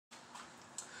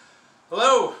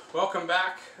Hello, welcome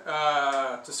back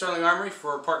to Sterling Armory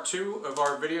for part 2 of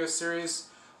our video series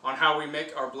on how we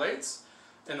make our blades.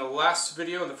 In the last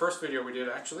video, in the first video we did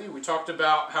actually, we talked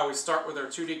about how we start with our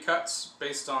 2D cuts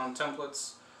based on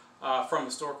templates from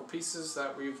historical pieces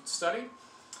that we've studied.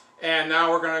 And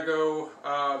now we're going to go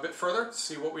a bit further to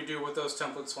see what we do with those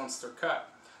templates once they're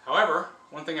cut. However,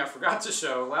 one thing I forgot to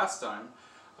show last time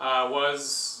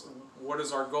was what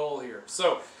is our goal here.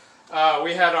 So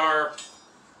we had our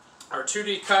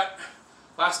 2D cut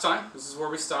last time. This is where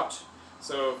we stopped.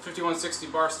 So 5160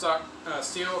 bar stock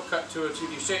steel cut to a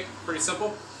 2D shape, pretty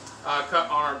simple, cut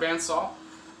on our bandsaw.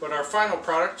 But our final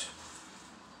product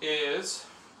is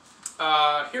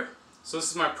here. So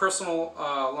this is my personal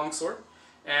longsword,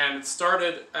 and it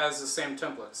started as the same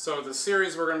template. So the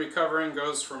series we're going to be covering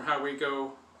goes from how we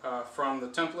go from the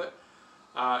template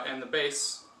and the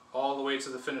base all the way to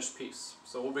the finished piece.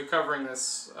 So we'll be covering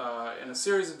this in a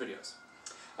series of videos.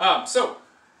 So,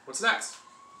 what's next?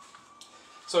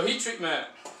 So heat treatment.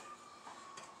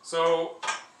 So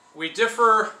we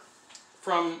differ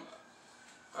from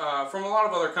a lot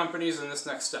of other companies in this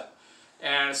next step.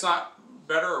 And it's not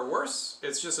better or worse,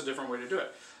 it's just a different way to do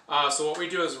it. So what we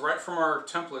do is right from our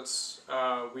templates,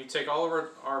 we take all of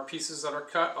our pieces that are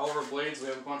cut, all of our blades, we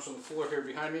have a bunch on the floor here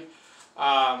behind me,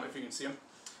 if you can see them.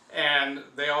 And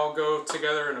they all go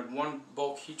together in a one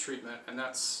bulk heat treatment, and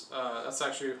that's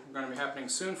actually going to be happening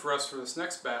soon for us for this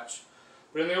next batch.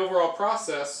 But in the overall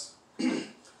process,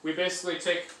 we basically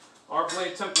take our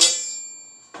blade templates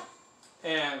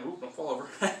and don't fall over,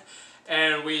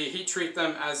 and we heat treat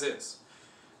them as is.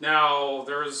 Now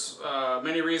there's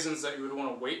many reasons that you would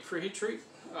want to wait for heat treat,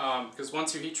 because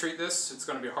once you heat treat this, it's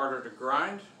going to be harder to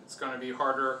grind, it's going to be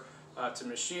harder to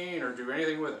machine or do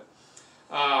anything with it.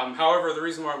 However, the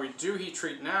reason why we do heat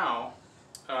treat now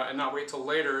and not wait till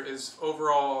later is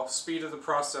overall speed of the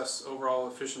process, overall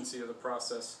efficiency of the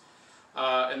process,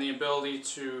 and the ability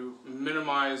to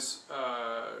minimize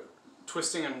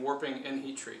twisting and warping in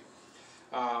heat treat.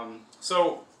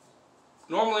 So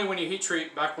normally when you heat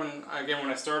treat, back when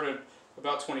I started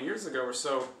about 20 years ago or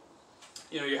so,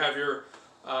 you have your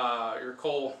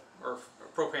coal or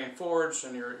propane forge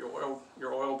and your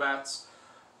oil vats,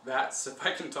 if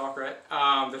I can talk right,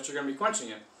 that you're going to be quenching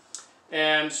in.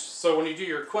 And so when you do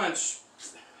your quench,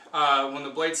 when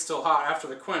the blade's still hot after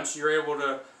the quench, you're able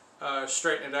to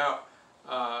straighten it out.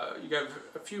 You have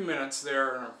a few minutes there,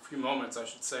 or a few moments I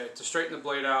should say, to straighten the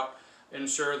blade out and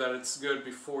ensure that it's good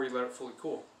before you let it fully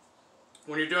cool.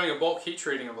 When you're doing a bulk heat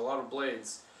treating of a lot of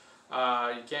blades,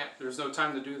 there's no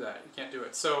time to do that. You can't do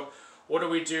it. So what do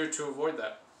we do to avoid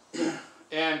that?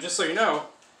 And just so you know,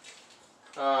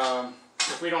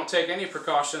 if we don't take any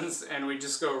precautions and we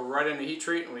just go right into heat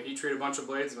treat and we heat treat a bunch of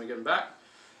blades and we get them back,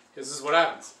 this is what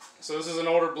happens. So this is an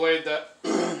older blade that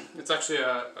it's actually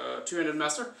a two-handed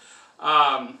messer,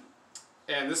 and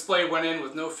this blade went in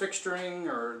with no fixturing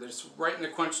or just right in the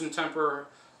quench and temper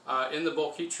in the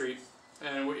bulk heat treat,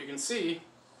 and what you can see,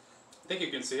 I think you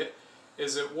can see it,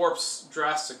 is it warps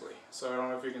drastically. So I don't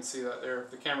know if you can see that there,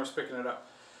 the camera's picking it up.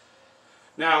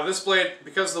 Now this blade,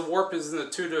 because the warp is in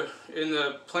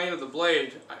the plane of the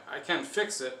blade, I can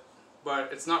fix it,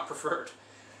 but it's not preferred.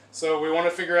 So we want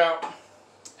to figure out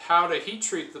how to heat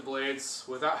treat the blades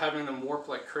without having them warp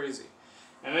like crazy.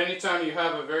 And anytime you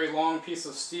have a very long piece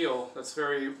of steel that's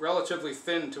relatively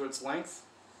thin to its length,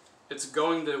 it's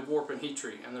going to warp and heat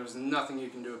treat, and there's nothing you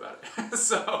can do about it.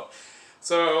 So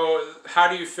how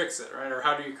do you fix it, right? Or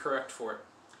how do you correct for it?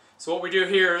 So what we do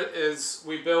here is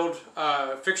we build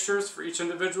fixtures for each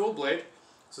individual blade.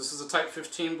 So this is a Type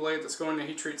 15 blade that's going to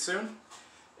heat treat soon.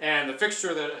 And the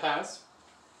fixture that it has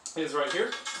is right here.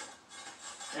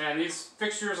 And these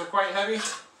fixtures are quite heavy.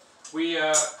 We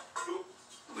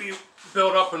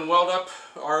build up and weld up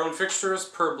our own fixtures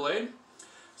per blade.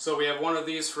 So we have one of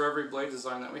these for every blade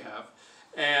design that we have.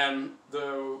 And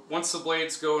once the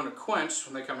blades go into quench,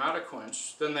 when they come out of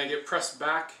quench, then they get pressed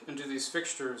back into these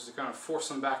fixtures to kind of force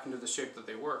them back into the shape that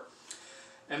they were.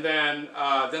 And then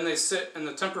they sit in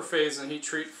the temper phase and heat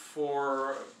treat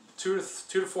for 2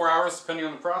 to 4 hours, depending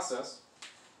on the process.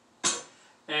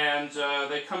 And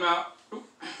they come out.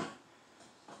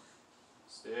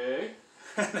 Stay.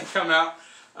 They come out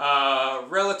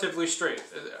relatively straight.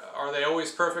 Are they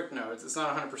always perfect? No, it's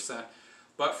not 100%,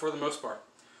 but for the most part.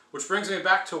 Which brings me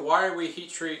back to why we heat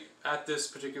treat at this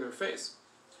particular phase.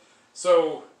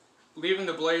 So leaving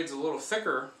the blades a little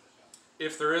thicker,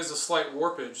 if there is a slight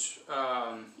warpage,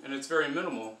 and it's very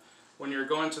minimal, when you're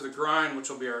going to the grind, which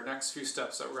will be our next few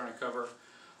steps that we're going to cover,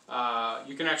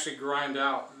 you can actually grind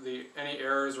out any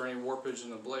errors or any warpage in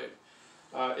the blade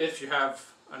if you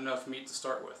have enough meat to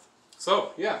start with.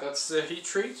 So yeah, that's the heat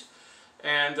treat.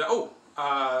 And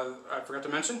I forgot to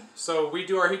mention. So we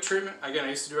do our heat treatment. Again, I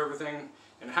used to do everything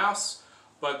in-house,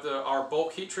 but our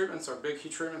bulk heat treatments, our big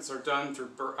heat treatments, are done through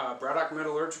Braddock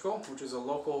Metallurgical, which is a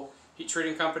local heat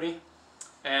treating company.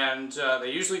 And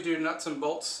they usually do nuts and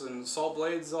bolts and saw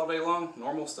blades all day long,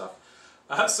 normal stuff.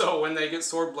 So when they get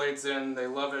sword blades in, they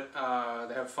love it.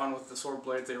 They have fun with the sword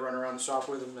blades. They run around the shop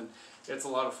with them, and it's a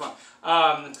lot of fun.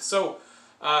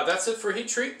 That's it for heat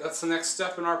treat. That's the next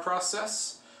step in our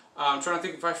process. I'm trying to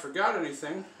think if I forgot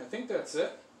anything. I think that's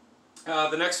it.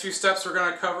 The next few steps we're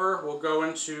going to cover, we'll go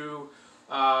into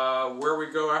where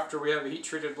we go after we have a heat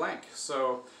treated blank.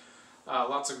 So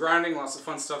lots of grinding, lots of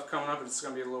fun stuff coming up. It's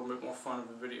going to be a little bit more fun of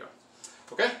a video.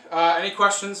 Okay, any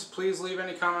questions, please leave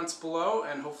any comments below,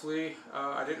 and hopefully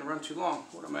I didn't run too long.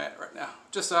 What am I at right now?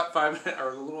 Just about 5 minutes,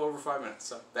 or a little over 5 minutes,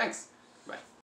 so thanks.